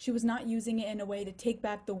way. She was not using it in a way to take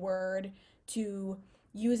back the word, to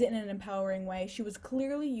use it in an empowering way. She was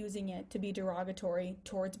clearly using it to be derogatory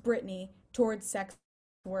towards Brittany, towards sex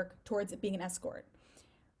work, towards it being an escort.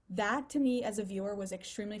 That to me as a viewer was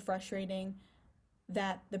extremely frustrating,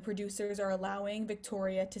 that the producers are allowing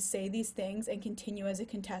Victoria to say these things and continue as a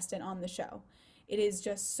contestant on the show. It is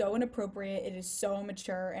just so inappropriate, it is so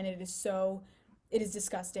immature, and it is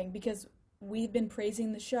disgusting because we've been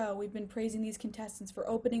praising the show, we've been praising these contestants for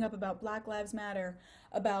opening up about Black Lives Matter,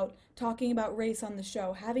 about talking about race on the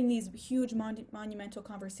show, having these huge monumental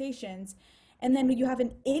conversations, And then you have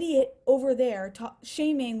an idiot over there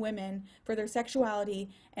shaming women for their sexuality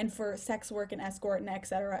and for sex work and escort and et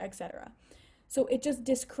cetera, et cetera. So it just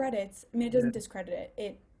discredits, I mean, it Yeah. doesn't discredit it.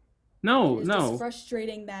 It No, is just no.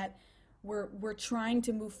 frustrating that we're trying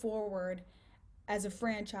to move forward as a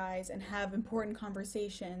franchise and have important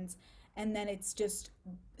conversations, and then it's just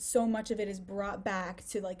so much of it is brought back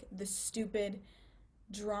to like the stupid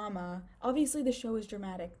drama. Obviously the show is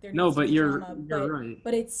dramatic. There No, needs to but be drama, you're right.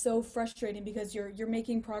 but it's so frustrating because you're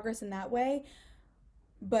making progress in that way,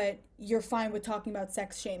 but you're fine with talking about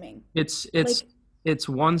sex shaming. It's it's Like, it's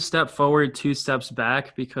one step forward, two steps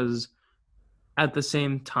back because at the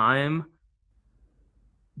same time,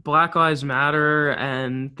 Black Lives Matter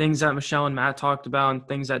and things that Michelle and Matt talked about and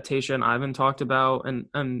things that Tasha and Ivan talked about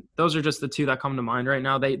and those are just the two that come to mind right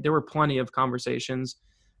now. There were plenty of conversations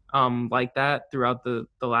like that throughout the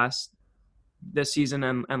last this season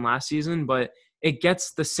and last season, but it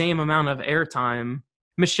gets the same amount of airtime.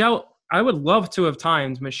 Michelle, I would love to have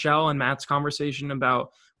timed Michelle and Matt's conversation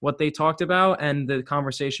about what they talked about and the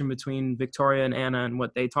conversation between Victoria and Anna and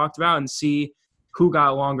what they talked about and see who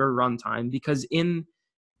got longer runtime because in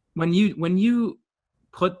when you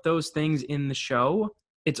put those things in the show,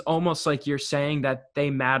 it's almost like you're saying that they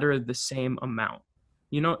matter the same amount.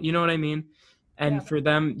 You know what I mean? yeah. And for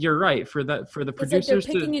them, you're right. For the It's like they're producers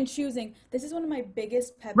to picking and choosing. This is one of my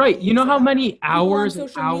biggest pet right, you know peeves how about many people on hours and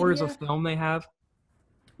social hours of media. film they have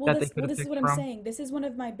that they could have This is what picked I'm from? saying. This is one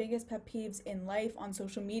of my biggest pet peeves in life on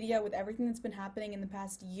social media with everything that's been happening in the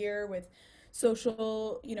past year with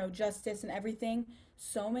social, justice and everything.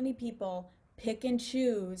 So many people pick and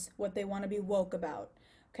choose what they want to be woke about.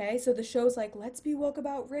 Okay? So the show's like, let's be woke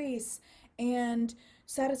about race and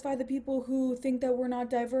satisfy the people who think that we're not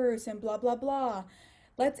diverse and blah blah blah.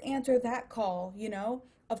 Let's answer that call.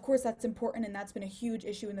 Of course that's important and that's been a huge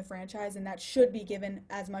issue in the franchise and that should be given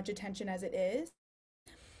as much attention as it is.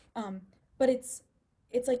 Um, but it's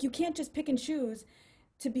like you can't just pick and choose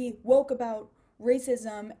to be woke about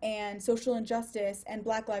racism and social injustice and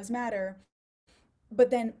Black Lives Matter, but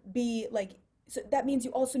then be like, so that means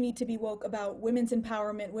you also need to be woke about women's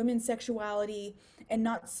empowerment, women's sexuality, and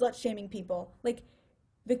not slut shaming people. Like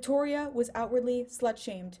Victoria was outwardly slut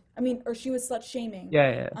shamed. I mean, or she was slut shaming.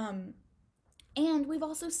 Yeah, yeah. Um, and we've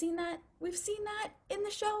also seen that we've seen that in the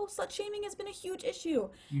show. Slut shaming has been a huge issue,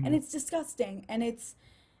 and Mhm. it's disgusting. And it's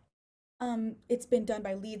been done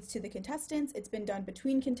by leads to the contestants. It's been done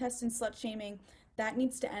between contestants, slut shaming. That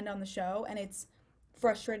needs to end on the show, and it's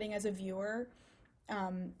frustrating as a viewer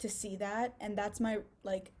to see that. And that's my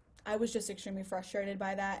like. I was just extremely frustrated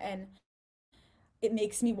by that, and it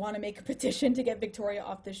makes me want to make a petition to get Victoria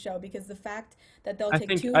off the show because the fact that they'll I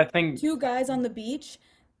take think I think two guys on the beach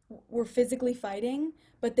were physically fighting,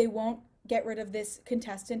 but they won't get rid of this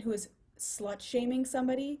contestant who is slut shaming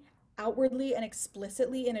somebody outwardly and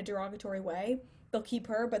explicitly in a derogatory way. They'll keep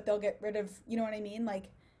her, but they'll get rid of, you know what I mean? Like,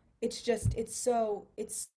 it's so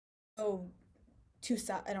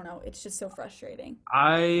I don't know. It's just so frustrating.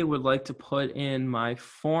 I would like to put in my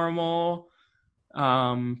formal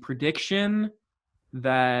prediction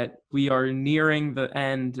that we are nearing the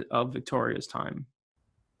end of Victoria's time.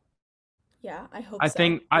 Yeah, I hope I so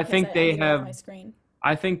think I because think I they need her off have my screen.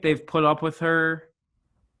 I think they've put up with her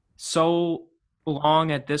so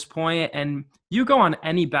long at this point and you go on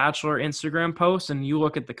any bachelor Instagram post and you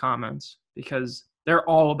look at the comments because they're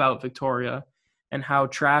all about Victoria and how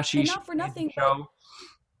trashy And she not for made the nothing, but show.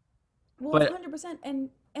 well, But 100%.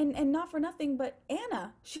 And not for nothing, but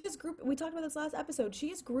Anna, she is we talked about this last episode. She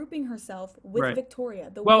is grouping herself with right.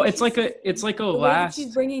 Victoria. Well, it's like a The way that she's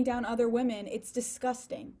last bringing down other women, it's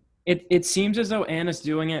disgusting. it seems as though Anna's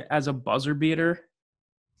doing it as a buzzer beater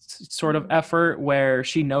sort of Hmm. effort where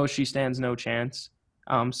she knows she stands no chance.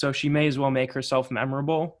 So she may as well make herself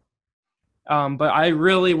memorable. But I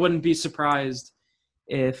really wouldn't be surprised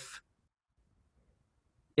if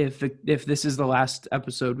if this is the last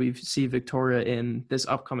episode we see Victoria in this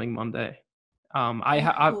upcoming Monday. I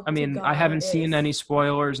I hope to mean I God haven't it seen is. any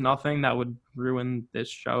spoilers, nothing that would ruin this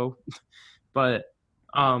show, but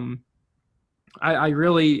um, I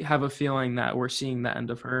really have a feeling that we're seeing the end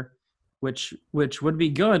of her, which would be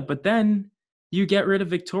good. But then you get rid of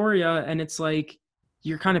Victoria, and it's like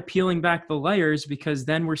you're kind of peeling back the layers because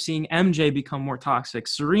then we're seeing MJ become more toxic.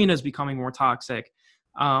 Serena's becoming more toxic.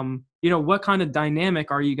 What kind of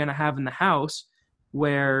dynamic are you going to have in the house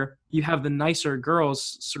where you have the nicer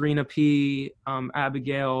girls, Serena P,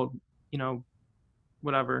 Abigail, you know,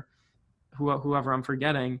 whatever, whoever I'm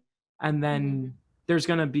forgetting, and Hmm. then there's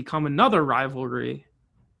going to become another rivalry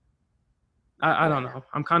I don't Yeah. know.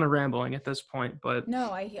 I'm kind of rambling at this point, but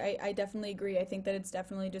No, I definitely agree. I think that it's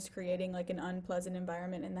definitely just creating like an unpleasant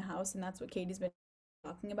environment in the house, and that's what Katie's been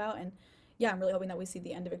talking about. And yeah, I'm really hoping that we see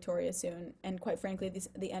the end of Victoria soon, and quite frankly,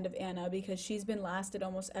 the end of Anna, because she's been last at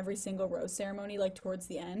almost every single rose ceremony, like towards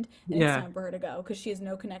the end, and it's yeah, time for her to go because she has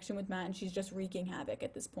no connection with Matt, and she's just wreaking havoc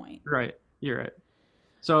at this point. right. You're right.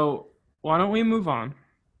 So why don't we move on?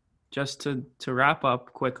 Just to wrap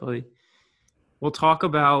up quickly, let's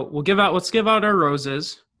give out our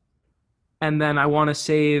roses, and then I want to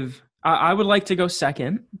save. I would like to go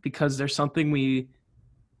second because there's something we Need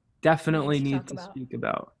definitely to need talk to about. speak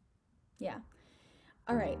about. Yeah.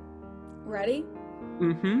 All right. Ready?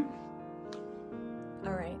 Mm-hmm.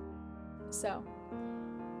 All right. So,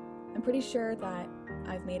 I'm pretty sure that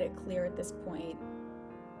I've made it clear at this point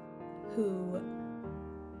who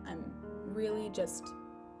I'm really just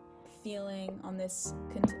feeling on this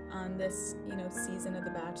season of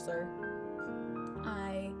The Bachelor.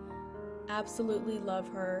 I absolutely love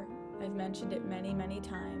her. I've mentioned it many, many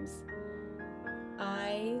times.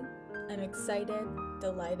 I am excited,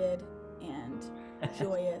 delighted, and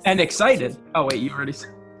joyous. And excited. Oh wait, you already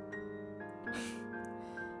said.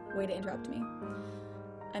 Way to interrupt me.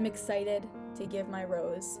 I'm excited to give my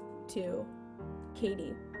rose to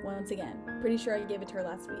Katie once again. Pretty sure I gave it to her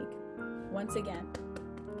last week. Once again.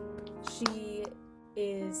 She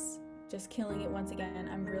is just killing it once again.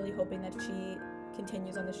 I'm really hoping that she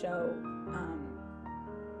continues on the show.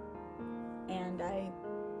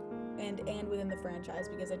 And within the franchise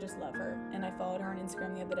because I just love her. And I followed her on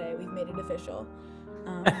Instagram the other day. We've made it official.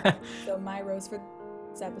 So my rose for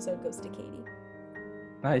this episode goes to Katie.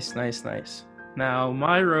 Nice. Now,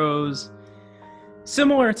 my rose,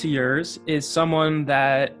 similar to yours, is someone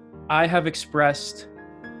that I have expressed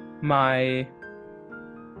my,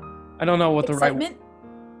 I don't know what Excitement?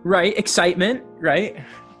 right, excitement, right?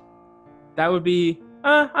 That would be,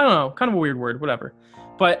 I don't know, kind of a weird word, whatever.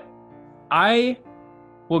 But I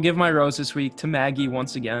will give my rose this week to Maggie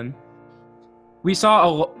once again. We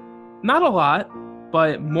saw not a lot,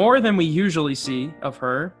 but more than we usually see of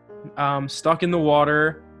her. Stuck in the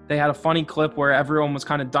water. They had a funny clip where everyone was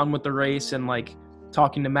kind of done with the race and like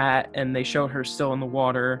talking to Matt, and they showed her still in the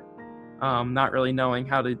water, not really knowing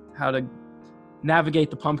how to navigate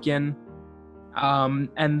the pumpkin.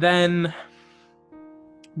 And then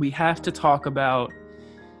we have to talk about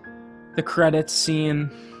the credits scene.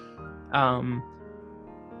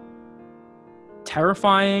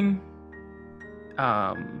 Terrifying.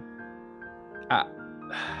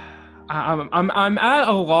 I'm at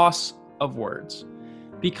a loss of words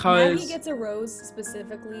because Maggie gets a rose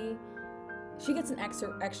specifically. She gets an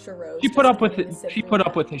extra rose. she put just up for with being it. a silly She put up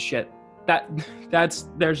rat. with his shit.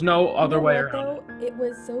 There's no other You know way what, around it. though? It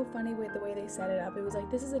was so funny with the way they set it up. It was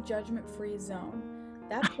like, this is a judgment-free zone.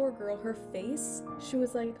 That poor girl, her face, she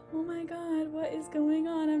was like, oh my god, what is going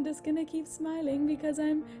on? I'm just gonna keep smiling because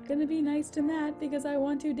I'm gonna be nice to Matt because I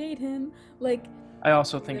want to date him. Like, I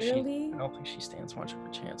also think literally, I don't think she stands much of a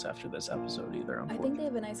chance after this episode either. I think they Unfortunately,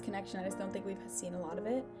 have a nice connection. I just don't think we've seen a lot of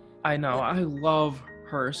it. I know. But, I love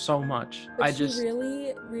her so much. but I she just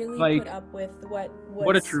really, really like put up with what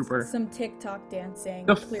what a was trooper. some TikTok dancing,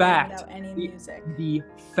 The clearly fact, without any music. the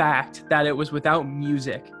fact that it was without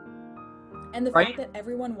music. And the Right? fact that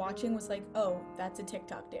everyone watching was like, oh, that's a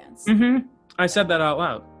TikTok dance. Mm-hmm. I said that out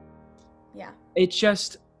loud. Yeah. It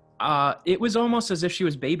just, it was almost as if she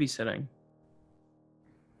was babysitting.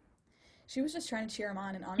 She was just trying to cheer him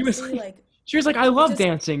on. And She was honestly, like, she was like, I love just-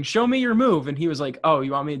 dancing. Show me your move. And he was like, oh,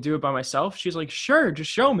 you want me to do it by myself? She's like, sure,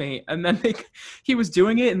 just show me. And then he was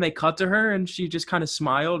doing it and they cut to her and she just kind of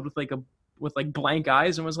smiled with blank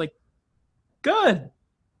eyes and was like, good.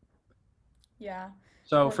 yeah.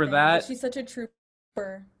 So Poor for thing. that, But she's such a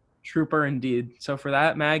trooper. trooper indeed. So for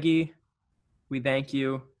that, Maggie, we thank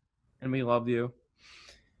you and we love you.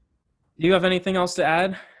 Do you have anything else to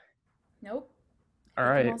add? Nope. All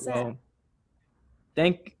I think I'm right. all set. Well,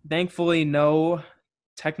 thankfully, no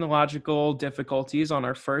technological difficulties on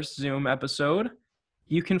our first Zoom episode.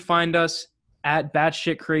 You can find us at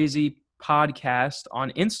Batshit Crazy Podcast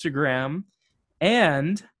on Instagram,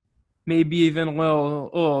 and maybe even a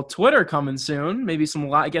little Twitter coming soon. Maybe get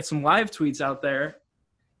some live tweets out there.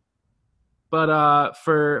 But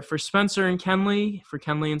for Spencer and Kenley, for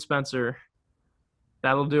Kenley and Spencer,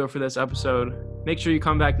 that'll do it for this episode. Make sure you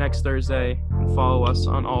come back next Thursday and follow us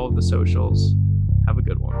on all of the socials. Have a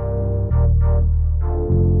good one.